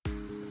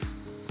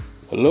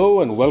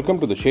Hello and welcome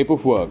to The Shape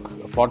of Work,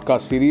 a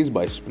podcast series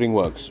by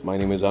Springworks. My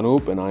name is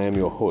Anup and I am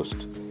your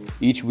host.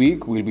 Each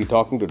week, we'll be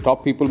talking to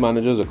top people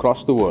managers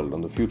across the world on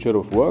the future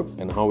of work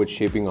and how it's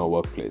shaping our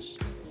workplace.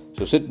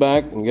 So sit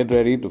back and get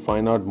ready to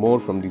find out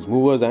more from these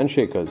movers and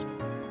shakers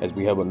as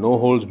we have a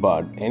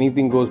no-holds-barred,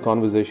 anything-goes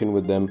conversation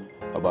with them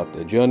about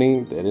their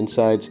journey, their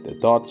insights, their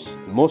thoughts,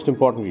 and most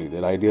importantly,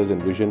 their ideas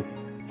and vision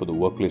for the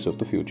workplace of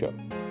the future.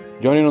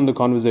 Join in on the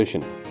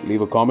conversation, leave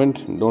a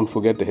comment, and don't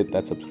forget to hit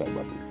that subscribe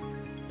button.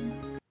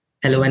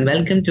 Hello and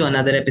welcome to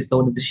another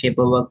episode of the Shape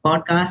of Work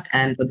podcast.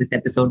 And for this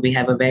episode, we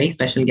have a very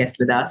special guest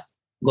with us,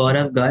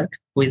 Gaurav Garg,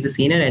 who is the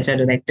Senior HR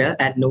Director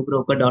at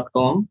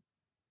nobroker.com.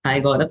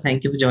 Hi, Gaurav.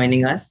 Thank you for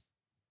joining us.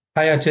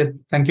 Hi, Achit.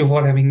 Thank you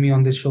for having me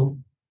on this show.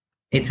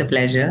 It's a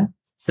pleasure.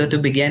 So to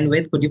begin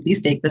with, could you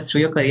please take us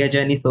through your career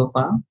journey so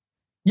far?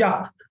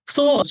 Yeah.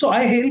 So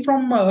I hail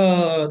from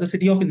the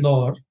city of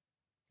Indore.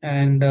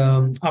 And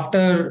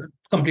after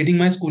completing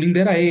my schooling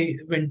there, I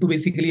went to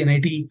basically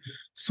NIT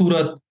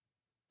Surat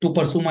to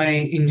pursue my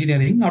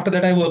engineering. After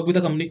that, I worked with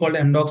a company called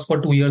MDocs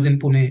for 2 years in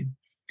Pune.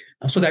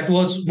 So that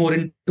was more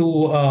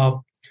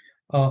into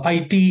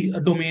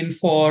IT domain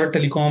for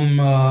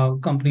telecom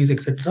companies,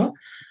 etc.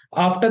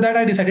 After that,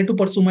 I decided to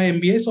pursue my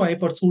MBA. So I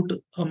pursued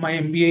my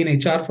MBA in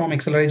HR from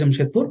Accelerate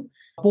Jamshedpur.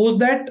 Post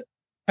that,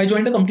 I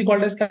joined a company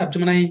called as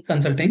Capgemini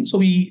Consulting. So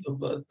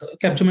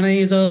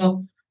Capgemini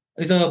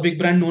is a big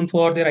brand known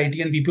for their IT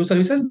and BPO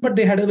services, but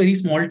they had a very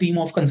small team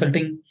of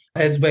consulting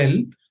as well.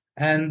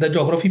 And the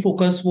geography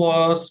focus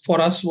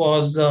for us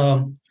was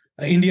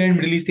India and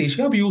Middle East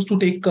Asia. We used to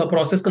take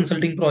process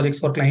consulting projects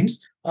for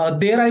clients.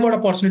 There I got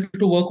opportunity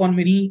to work on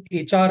many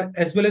HR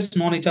as well as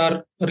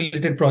non-HR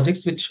related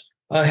projects, which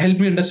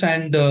helped me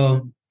understand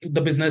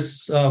the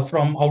business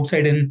from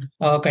outside in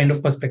kind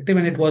of perspective.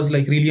 And it was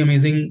like really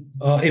amazing.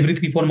 Every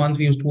 3-4 months,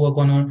 we used to work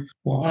on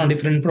a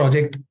different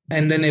project.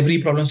 And then every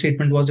problem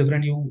statement was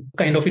different. You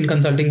kind of in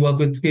consulting work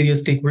with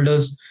various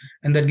stakeholders,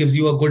 and that gives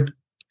you a good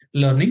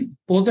learning.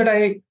 Post that,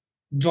 I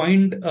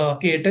joined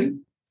Airtel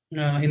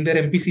in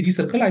their MPCG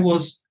circle. I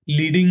was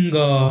leading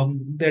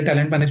their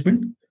talent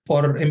management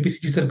for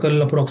MPCG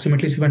circle,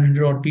 approximately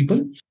 700 odd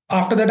people.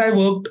 After that, I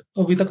worked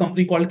with a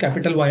company called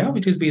Capital Via,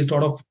 which is based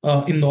out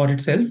of Indore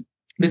itself.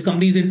 This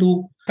company is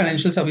into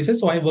financial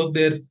services. So I worked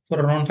there for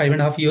around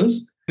 5.5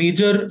 years.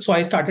 So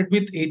I started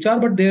with HR,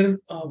 but there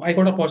I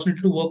got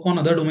opportunity to work on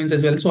other domains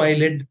as well. So I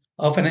led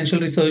a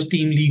financial research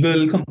team,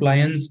 legal,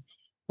 compliance,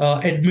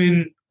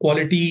 admin,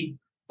 quality,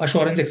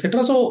 assurance,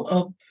 etc.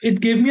 So it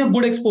gave me a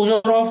good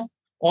exposure of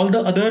all the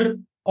other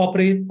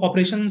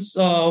operations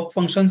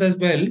functions as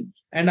well.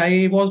 And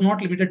I was not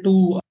limited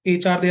to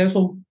HR there.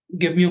 So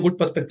gave me a good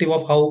perspective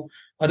of how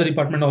other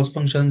department also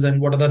functions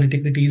and what are the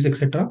nitty-gritties,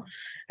 etc.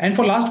 And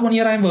for last 1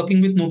 year, I'm working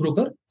with No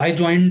Broker. I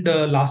joined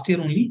last year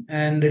only,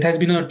 and it has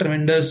been a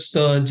tremendous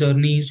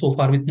journey so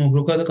far with No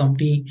Broker. The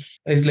company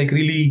is like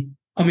really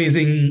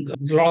amazing.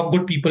 A lot of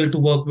good people to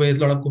work with,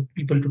 a lot of good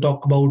people to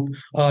talk about,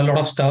 a lot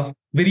of stuff.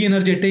 Very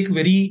energetic,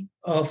 very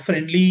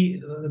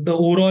friendly. The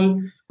overall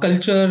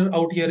culture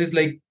out here is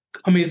like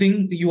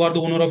amazing. You are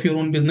the owner of your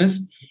own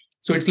business.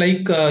 So it's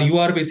like you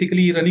are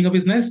basically running a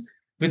business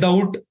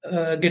without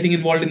getting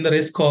involved in the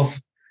risk of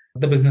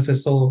the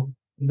businesses. So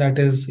that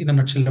is in a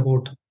nutshell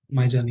about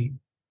my journey.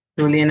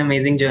 Truly an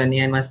amazing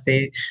journey, I must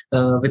say,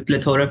 with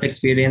plethora of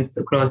experience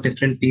across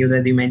different fields,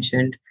 as you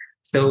mentioned.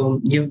 So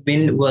you've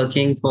been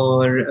working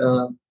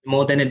for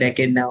more than a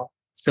decade now.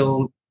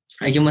 So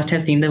you must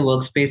have seen the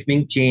workspace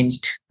being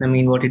changed. I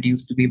mean, what it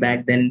used to be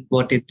back then,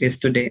 what it is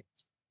today.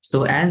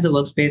 So as the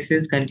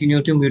workspaces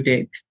continue to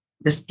mutate,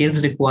 the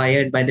skills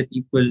required by the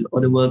people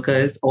or the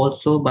workers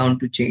also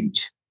bound to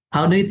change.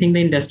 How do you think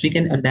the industry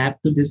can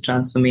adapt to this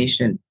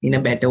transformation in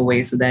a better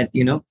way so that,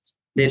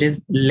 there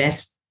is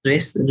less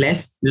risk,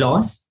 less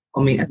loss?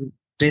 I mean,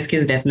 risk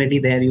is definitely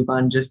there. You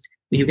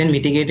can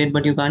mitigate it,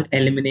 but you can't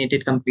eliminate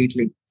it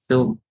completely.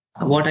 So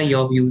what are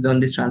your views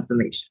on this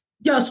transformation?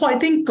 Yeah, so I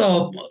think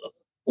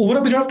over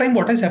a period of time,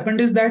 what has happened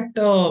is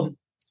that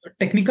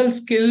technical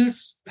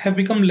skills have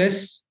become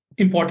less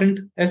important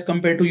as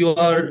compared to your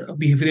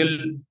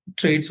behavioral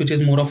traits, which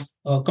is more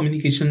of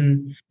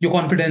communication, your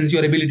confidence,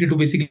 your ability to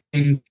basically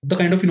the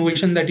kind of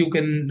innovation that you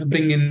can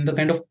bring in, the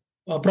kind of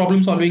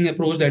problem solving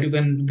approach that you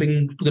can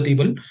bring to the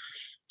table.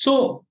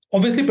 So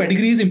obviously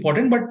pedigree is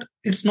important, but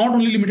it's not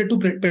only limited to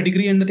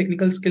pedigree and the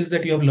technical skills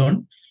that you have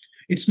learned.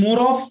 It's more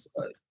of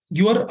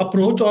your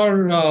approach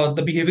or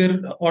the behavior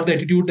or the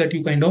attitude that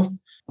you kind of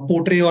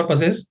portray or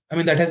possess. I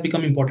mean, that has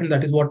become important.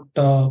 That is what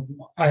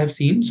I have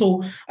seen.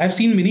 So I've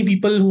seen many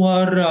people who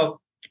are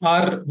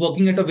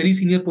working at a very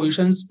senior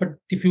positions, but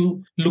if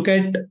you look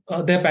at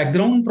their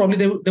background, probably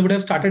they would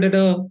have started at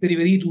a very,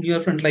 very junior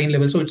frontline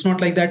level. So it's not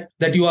like that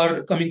you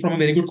are coming from a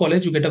very good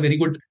college, you get a very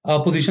good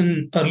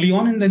position early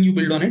on and then you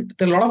build on it.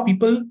 There are a lot of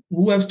people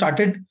who have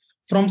started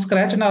from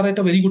scratch and are at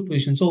a very good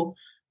position. So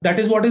that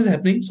is what is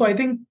happening. So I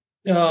think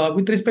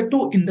with respect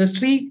to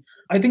industry,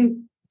 I think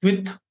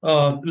with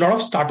a lot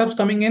of startups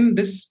coming in,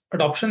 this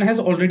adoption has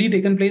already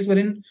taken place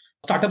wherein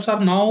startups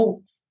are now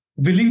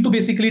willing to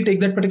basically take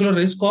that particular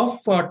risk of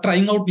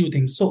trying out new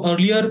things. So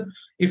earlier,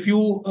 if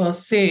you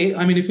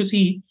if you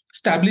see,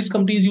 established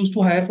companies used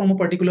to hire from a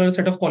particular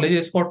set of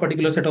colleges for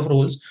particular set of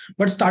roles,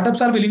 but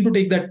startups are willing to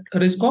take that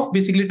risk of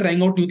basically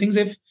trying out new things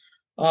if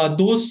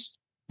those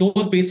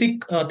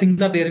basic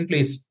things are there in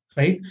place,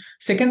 right?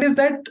 Second is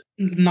that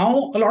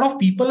now a lot of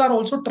people are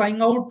also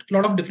trying out a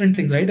lot of different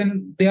things, right?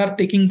 And they are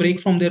taking break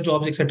from their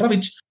jobs, etc.,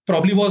 which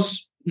probably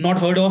was not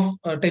heard of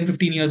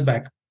 10-15 years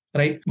back,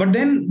 right? But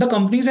then the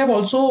companies have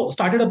also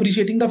started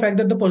appreciating the fact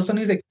that the person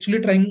is actually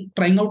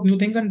trying out new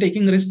things and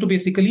taking risks to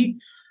basically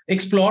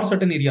explore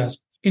certain areas.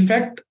 In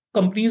fact,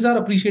 companies are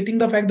appreciating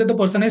the fact that the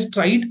person has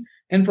tried,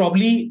 and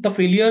probably the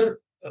failure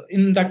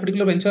in that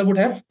particular venture would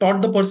have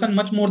taught the person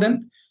much more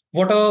than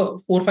what a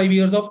 4 or 5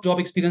 years of job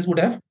experience would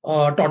have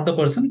taught the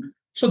person.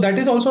 So that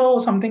is also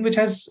something which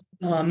has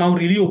now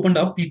really opened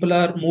up. People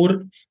are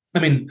more,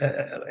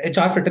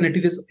 HR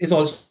fraternity is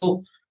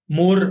also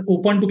more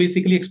open to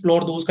basically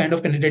explore those kind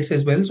of candidates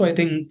as well. So I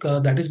think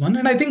that is one.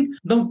 And I think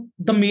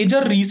the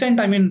major recent,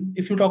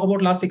 if you talk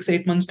about last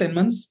 6-8 months, 10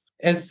 months,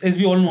 as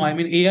we all know,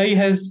 AI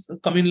has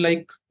come in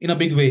like in a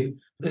big way.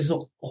 There's a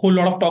whole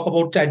lot of talk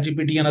about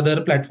ChatGPT and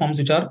other platforms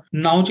which are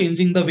now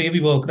changing the way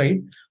we work, right?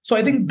 So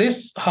I think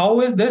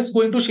how is this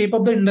going to shape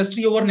up the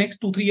industry over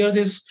next 2-3 years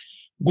is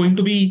going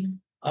to be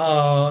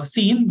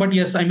seen. But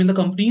yes, the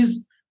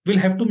companies will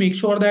have to make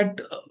sure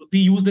that we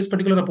use this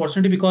particular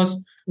opportunity,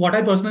 because what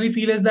I personally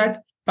feel is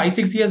that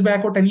 5-6 years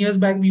back or 10 years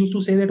back, we used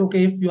to say that,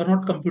 okay, if you are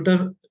not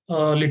computer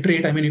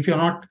literate, if you're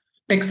not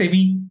tech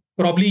savvy,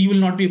 probably you will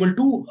not be able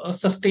to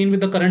sustain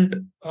with the current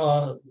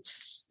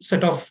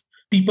set of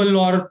people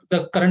or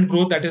the current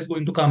growth that is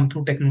going to come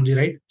through technology,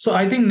 right? So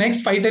I think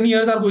next 5-10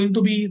 years are going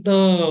to be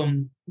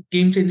the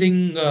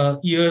game-changing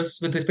years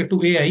with respect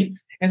to AI.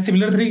 And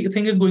similar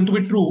thing is going to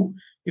be true.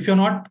 If you're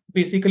not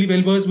basically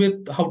well versed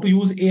with how to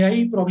use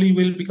AI, probably you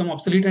will become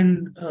obsolete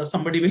and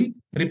somebody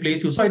will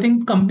replace you. So I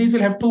think companies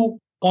will have to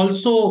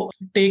also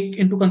take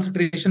into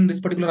consideration this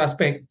particular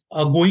aspect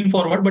going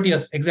forward. But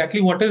yes,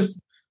 exactly what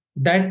is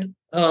that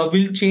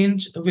will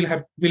change. We'll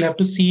have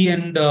to see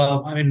and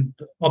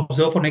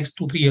observe for next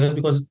 2-3 years,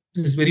 because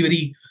it's very,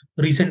 very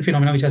recent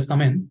phenomena which has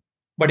come in.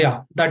 But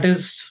yeah, that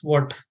is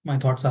what my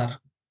thoughts are.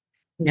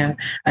 Yeah,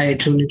 I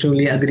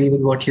truly agree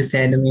with what you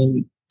said.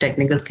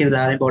 Technical skills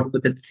are important,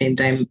 but at the same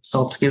time,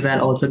 soft skills are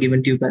also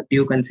given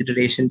due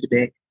consideration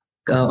today.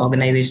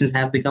 Organizations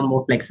have become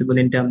more flexible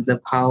in terms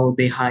of how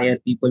they hire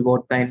people,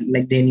 what kind,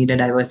 like they need a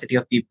diversity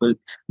of people.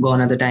 Gone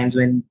are the times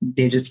when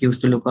they just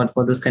used to look out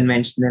for those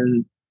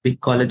conventional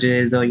big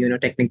colleges or,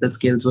 technical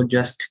skills were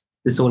just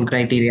the sole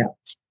criteria.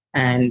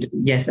 And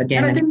yes,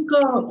 again. And I think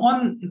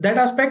on that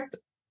aspect,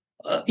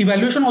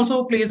 evaluation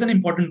also plays an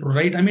important role,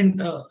 right?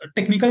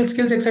 Technical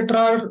skills, etc.,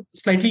 are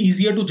slightly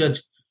easier to judge.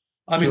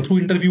 Sure. Through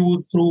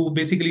interviews, through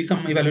basically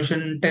some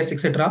evaluation tests,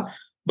 etc.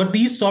 But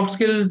these soft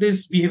skills,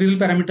 these behavioral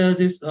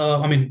parameters,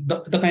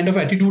 the kind of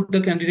attitude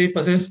the candidate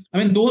possesses,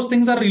 those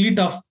things are really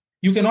tough.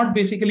 You cannot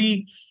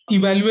basically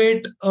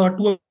evaluate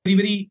to a very,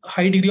 very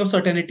high degree of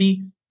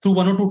certainty through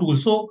one or two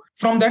tools. So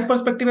from that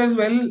perspective as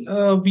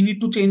well, we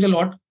need to change a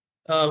lot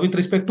with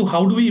respect to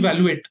how do we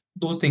evaluate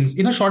those things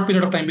in a short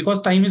period of time,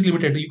 because time is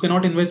limited. You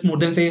cannot invest more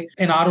than, say,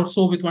 an hour or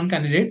so with one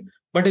candidate.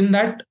 But in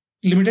that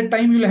limited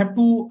time, you'll have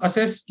to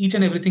assess each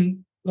and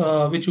everything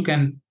which you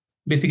can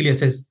basically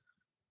assess.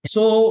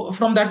 So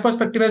from that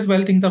perspective as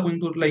well, things are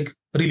going to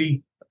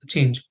really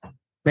change.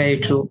 Very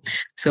true.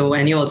 So,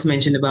 and you also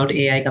mentioned about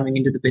AI coming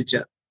into the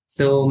picture.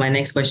 So my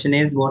next question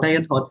is, what are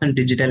your thoughts on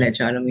digital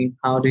HR?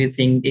 How do you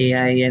think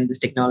AI and this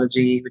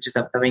technology which is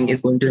upcoming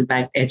is going to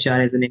impact HR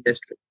as an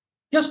industry?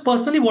 Yes,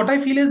 personally, what I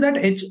feel is that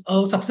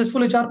a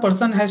successful HR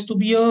person has to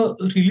be a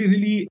really,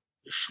 really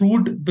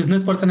shrewd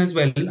business person as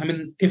well.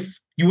 If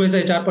you as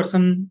a HR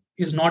person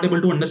is not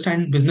able to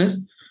understand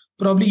business,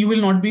 probably you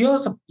will not be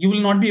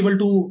able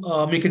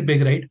to make it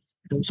big, right?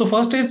 So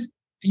first is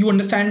you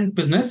understand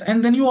business,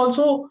 and then you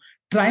also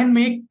try and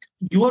make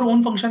your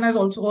own function as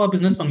also a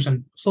business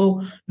function.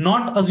 So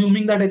not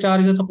assuming that HR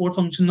is a support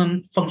function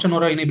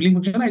or an enabling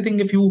function. I think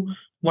if you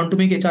want to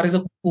make HR as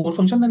a core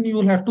function, then you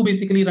will have to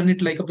basically run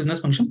it like a business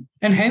function.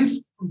 And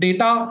hence,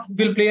 data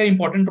will play an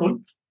important role.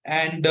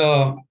 And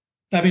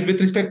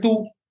with respect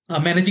to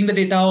managing the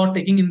data or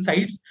taking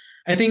insights,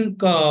 I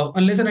think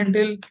unless and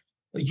until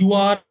you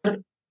are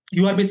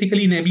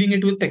basically enabling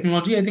it with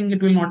technology, I think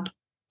it will not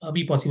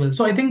be possible.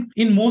 So I think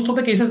in most of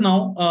the cases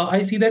now,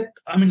 I see that,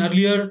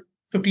 earlier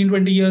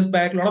 15-20 years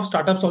back, a lot of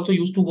startups also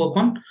used to work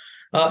on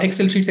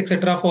Excel sheets,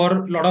 etc.,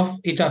 for a lot of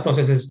HR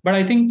processes. But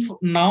I think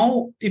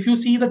now, if you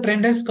see, the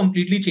trend has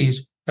completely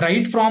changed.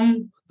 Right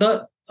from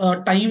the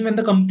time when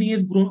the company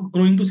is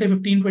growing to say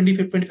 15, 20,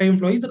 25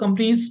 employees, the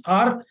companies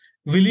are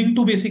willing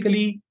to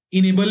basically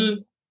enable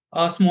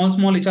small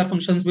HR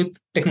functions with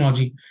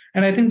technology.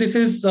 And I think this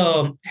is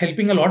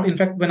helping a lot. In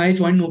fact, when I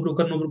joined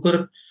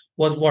NoBroker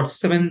was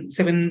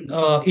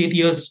 7-8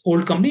 years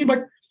old company,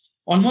 but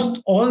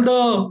almost all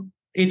the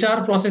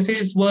HR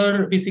processes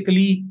were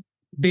basically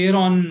there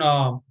on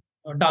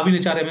Darwin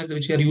HRMS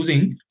which you are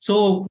using.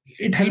 So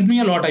it helped me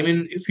a lot. I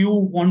mean, if you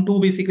want to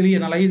basically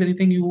analyze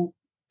anything, you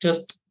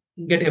just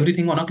get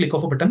everything on a click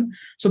of a button.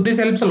 So this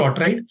helps a lot,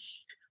 right?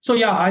 So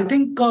yeah, I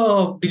think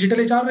digital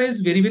HR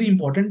is very, very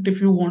important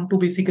if you want to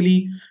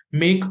basically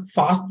make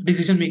fast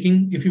decision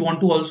making, if you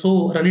want to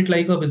also run it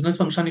like a business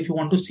function, if you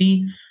want to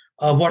see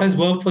what has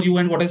worked for you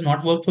and what has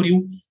not worked for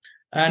you.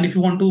 And if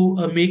you want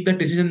to make that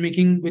decision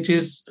making, which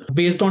is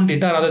based on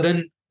data rather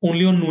than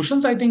only on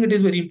notions, I think it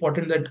is very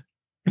important that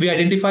we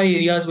identify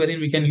areas wherein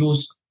we can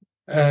use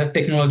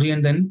technology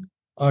and then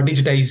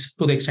digitize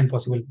to the extent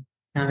possible.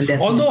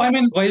 Although, I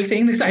mean, while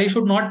saying this, I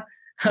should not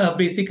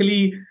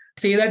basically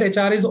say that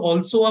HR is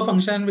also a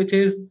function which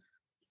is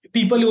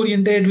people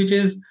oriented,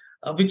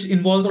 which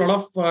involves a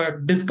lot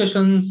of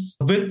discussions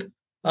with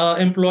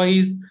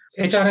employees.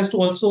 HR has to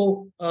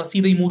also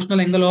see the emotional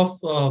angle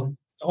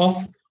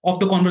of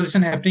the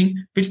conversation happening,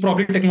 which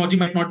probably technology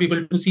might not be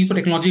able to see. So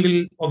technology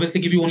will obviously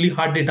give you only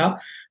hard data,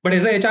 but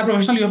as a HR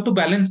professional, you have to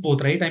balance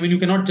both, right? I mean, you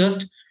cannot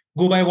just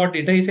go by what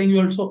data is saying. You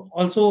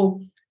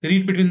also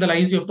read between the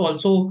lines. You have to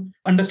also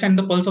understand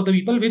the pulse of the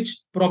people, which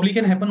probably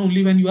can happen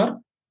only when you are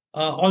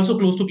also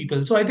close to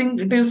people. So I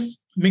think it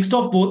is mixed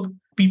of both.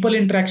 People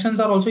interactions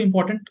are also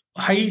important.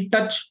 High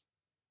touch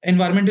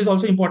environment is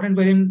also important,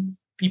 wherein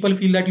people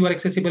feel that you are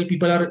accessible,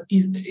 people are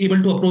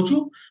able to approach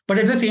you. But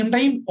at the same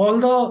time, all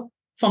the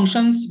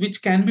functions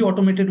which can be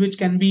automated, which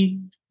can be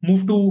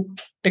moved to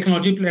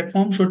technology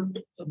platform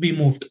should be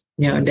moved.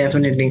 Yeah,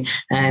 definitely.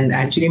 And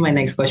actually, my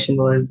next question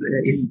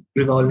is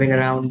revolving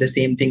around the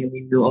same thing. I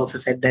mean, you also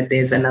said that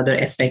there's another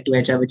aspect to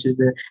HR, which is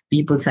the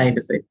people side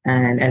of it.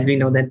 And as we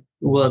know that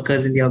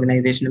workers in the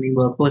organization, I mean,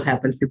 workforce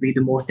happens to be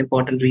the most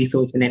important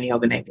resource in any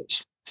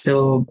organization.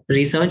 So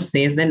research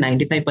says that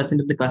 95%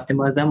 of the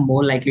customers are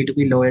more likely to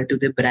be loyal to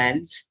the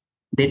brands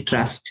they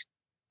trust.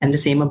 And the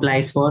same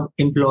applies for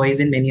employees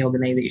in many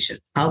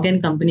organizations. How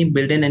can company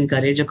build and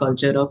encourage a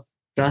culture of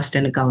trust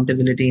and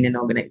accountability in an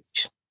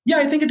organization? Yeah,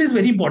 I think it is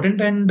very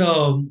important. And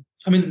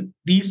I mean,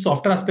 these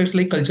softer aspects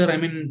like culture, I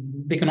mean,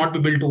 they cannot be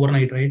built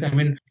overnight, right? I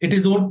mean, it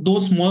is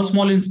those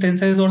small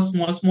instances or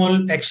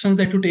small actions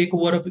that you take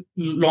over a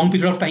long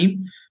period of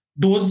time,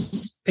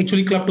 those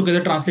actually club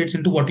together translates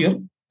into what your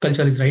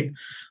culture is, right?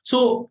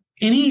 So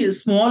any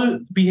small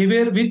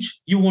behavior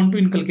which you want to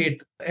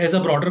inculcate as a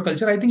broader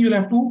culture, I think you'll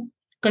have to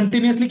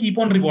continuously keep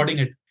on rewarding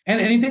it. And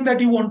anything that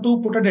you want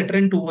to put a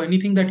deterrent to,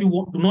 anything that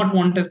you do not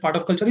want as part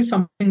of culture is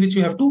something which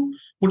you have to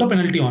put a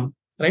penalty on.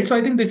 Right. So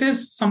I think this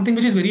is something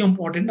which is very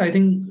important. I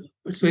think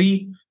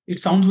it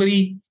sounds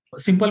very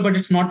simple, but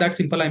it's not that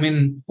simple. I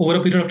mean, over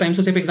a period of time.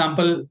 So say, for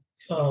example,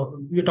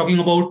 we're talking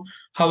about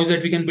how is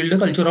that we can build a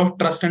culture of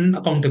trust and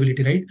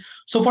accountability, right?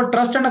 So for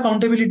trust and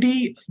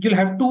accountability, you'll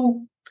have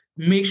to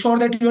make sure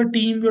that your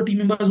team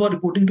members who are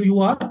reporting to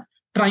you are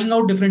trying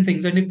out different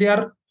things. And if they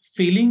are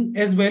failing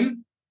as well,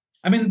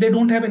 I mean, they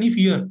don't have any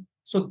fear.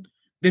 So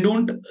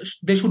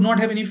they should not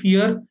have any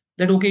fear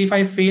that, okay, if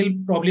I fail,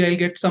 probably I'll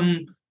get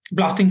some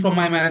blasting from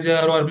my manager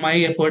or my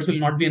efforts will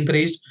not be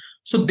encouraged.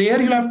 So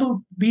there you'll have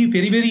to be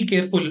very, very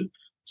careful.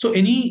 So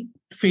any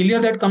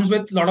failure that comes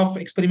with a lot of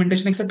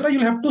experimentation, etc.,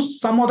 you'll have to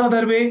some or the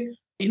other way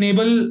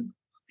enable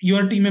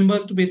your team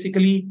members to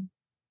basically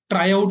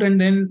try out and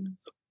then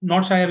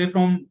not shy away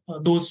from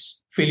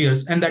those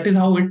failures. And that is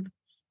how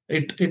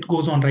it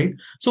goes on, right?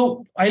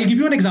 So I'll give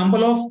you an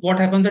example of what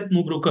happens at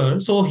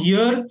NoBroker. So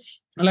here,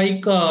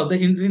 like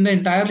in the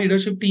entire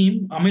leadership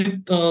team,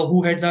 Amit,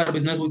 who heads our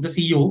business with the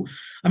CEO,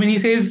 I mean, he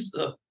says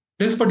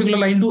this particular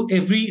line to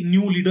every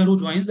new leader who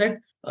joins that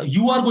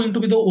you are going to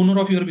be the owner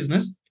of your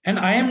business and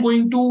I am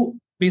going to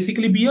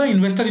basically be an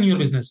investor in your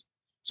business.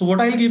 So what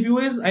I'll give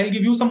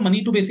you some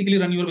money to basically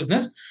run your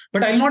business,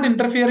 but I'll not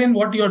interfere in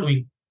what you are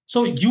doing.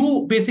 So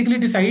you basically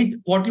decide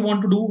what you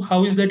want to do.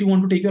 How is that you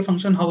want to take your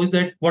function?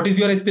 What is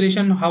your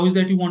aspiration? How is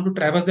that you want to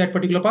traverse that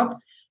particular path?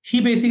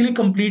 He basically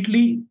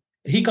completely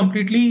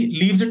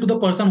leaves it to the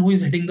person who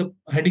is heading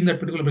that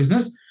particular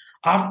business.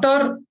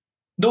 After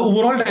the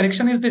overall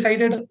direction is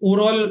decided,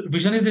 overall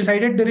vision is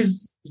decided, there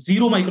is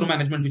zero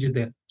micromanagement which is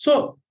there.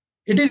 So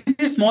it is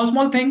these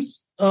small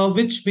things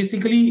which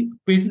basically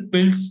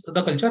builds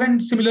the culture.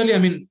 And similarly, I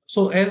mean,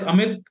 so as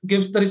Amit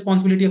gives the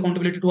responsibility,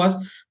 accountability to us,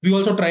 we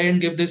also try and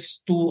give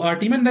this to our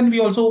team. And then we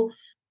also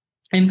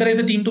encourage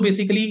the team to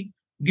basically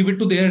give it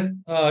to their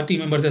team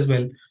members as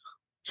well.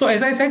 So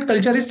as I said,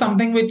 culture is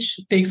something which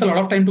takes a lot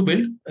of time to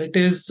build. It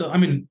is, I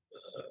mean,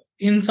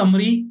 in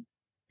summary,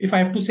 if I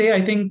have to say,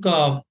 I think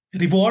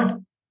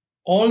reward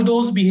all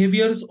those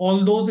behaviors,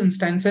 all those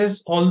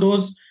instances, all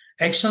those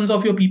actions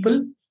of your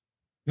people,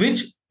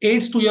 which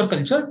aids to your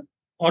culture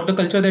or the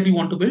culture that you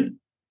want to build.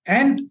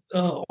 And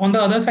on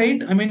the other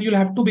side, I mean, you'll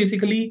have to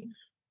basically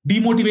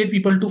demotivate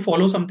people to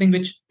follow something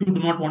which you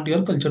do not want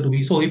your culture to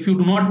be. So if you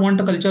do not want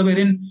a culture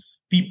wherein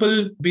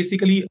people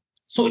basically,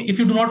 so if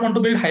you do not want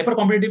to build hyper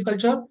competitive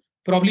culture,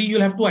 probably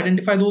you'll have to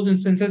identify those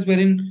instances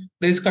wherein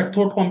there is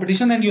cutthroat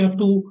competition and you have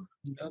to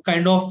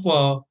kind of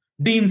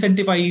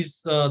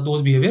de-incentivize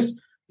those behaviors.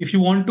 If you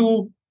want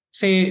to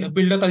say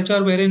build a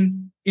culture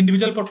wherein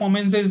individual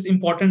performance is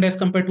important as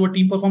compared to a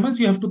team performance,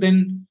 you have to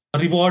then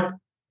reward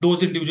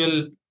those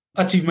individual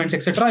achievements,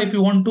 etc. If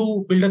you want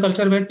to build a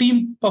culture where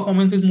team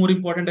performance is more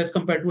important as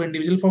compared to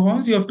individual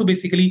performance, you have to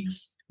basically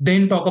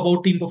then talk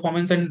about team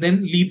performance and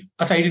then leave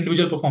aside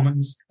individual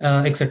performance,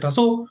 etc.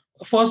 So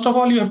first of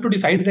all, you have to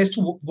decide as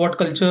to what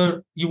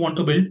culture you want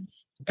to build.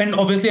 And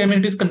obviously, I mean,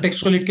 it is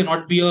contextual. It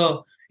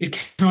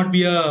cannot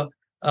be a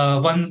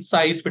one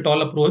size fit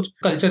all approach.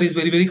 Culture is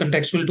very, very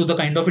contextual to the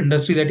kind of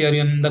industry that you're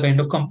in, the kind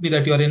of company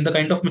that you're in, the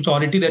kind of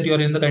maturity that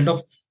you're in, the kind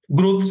of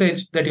growth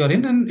stage that you're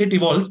in, and it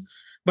evolves.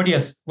 But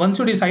yes, once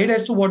you decide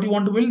as to what you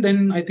want to build,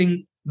 then I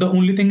think the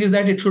only thing is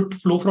that it should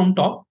flow from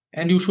top,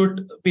 and you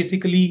should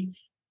basically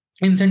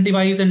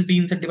incentivize and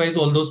de-incentivize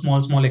all those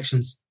small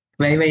actions.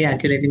 Very, very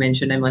accurately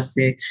mentioned, I must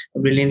say.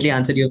 Brilliantly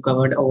answered. You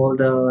covered all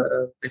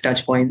the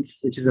touch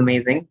points, which is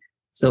amazing.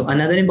 So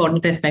another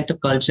important aspect of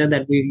culture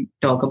that we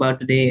talk about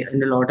today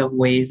in a lot of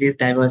ways is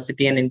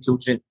diversity and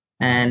inclusion.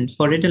 And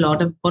for a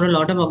lot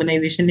of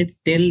organization, it's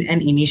still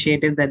an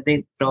initiative that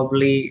they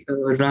probably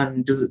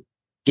run to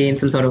gain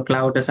some sort of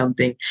clout or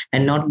something,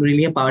 and not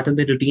really a part of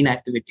the routine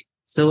activity.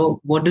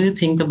 So, what do you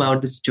think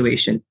about the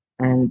situation,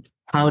 and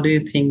how do you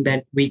think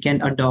that we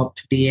can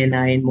adopt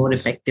DNI in more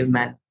effective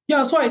manner?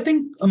 Yeah, so I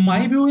think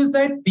my view is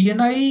that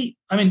DNI,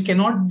 I mean,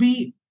 cannot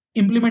be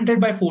implemented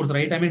by force,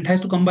 right? I mean, it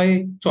has to come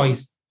by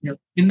choice. Yep.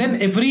 And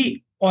then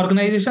every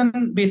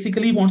organization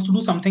basically wants to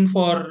do something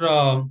for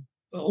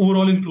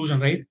overall inclusion,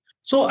 right?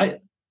 So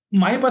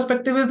my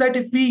perspective is that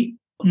if we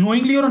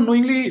knowingly or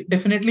unknowingly,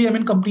 definitely, I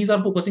mean, companies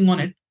are focusing on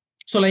it.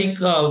 So like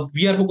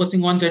we are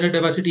focusing on gender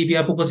diversity, we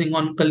are focusing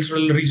on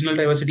cultural, regional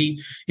diversity.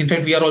 In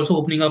fact, we are also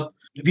opening up,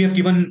 we have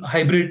given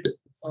hybrid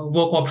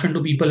work option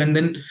to people. And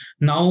then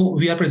now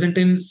we are present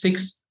in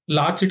 6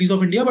 large cities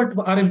of India, but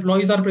our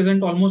employees are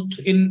present almost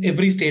in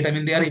every state. I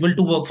mean, they are able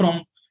to work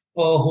from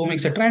home,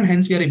 etc., and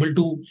hence we are able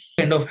to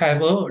kind of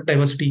have a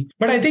diversity.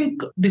 But I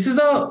think this is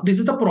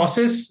the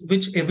process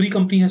which every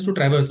company has to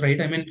traverse,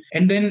 right? I mean,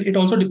 and then it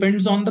also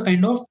depends on the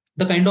kind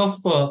of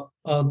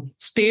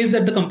stage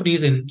that the company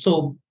is in.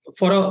 So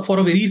for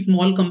a very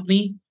small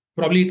company,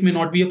 probably it may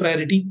not be a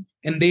priority,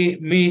 and they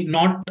may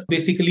not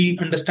basically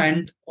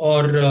understand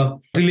or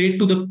relate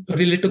to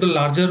the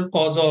larger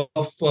cause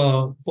of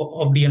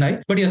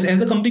DNI. But yes, as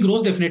the company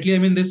grows, definitely, I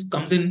mean, this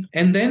comes in,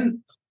 and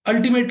then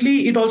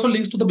ultimately it also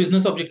links to the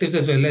business objectives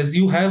as well. As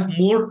you have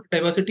more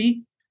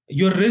diversity,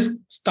 your risk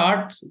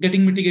starts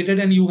getting mitigated,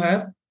 and you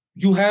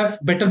have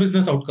better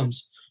business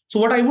outcomes. So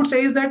what I would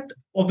say is that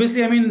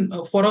obviously, I mean,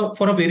 for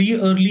a very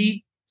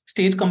early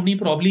stage company,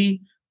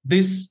 probably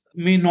this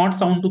may not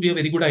sound to be a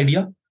very good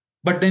idea.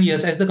 But then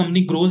yes, as the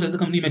company grows, as the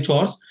company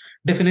matures,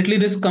 definitely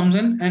this comes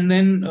in, and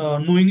then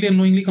knowingly and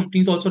unknowingly,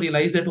 companies also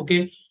realize that,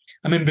 okay,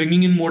 I mean,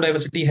 bringing in more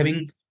diversity,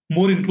 having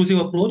more inclusive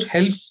approach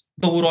helps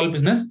the overall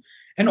business,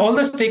 and all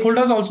the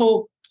stakeholders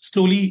also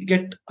slowly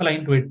get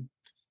aligned to it.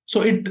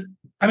 So it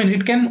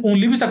can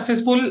only be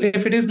successful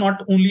if it is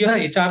not only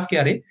a HR's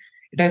KRA.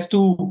 It has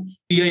to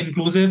be an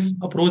inclusive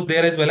approach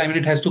there as well. I mean,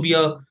 it has to be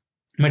a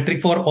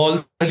metric for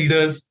all the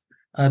leaders.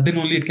 Then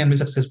only it can be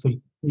successful.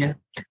 Yeah,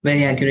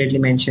 very accurately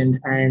mentioned.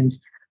 And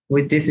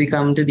with this, we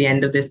come to the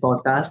end of this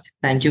podcast.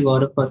 Thank you,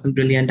 Gaurav, for some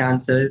brilliant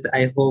answers.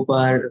 I hope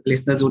our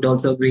listeners would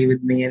also agree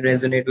with me and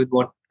resonate with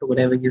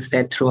whatever you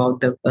said throughout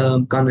the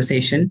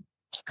conversation.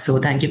 So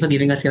thank you for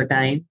giving us your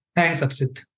time. Thanks, Akshit.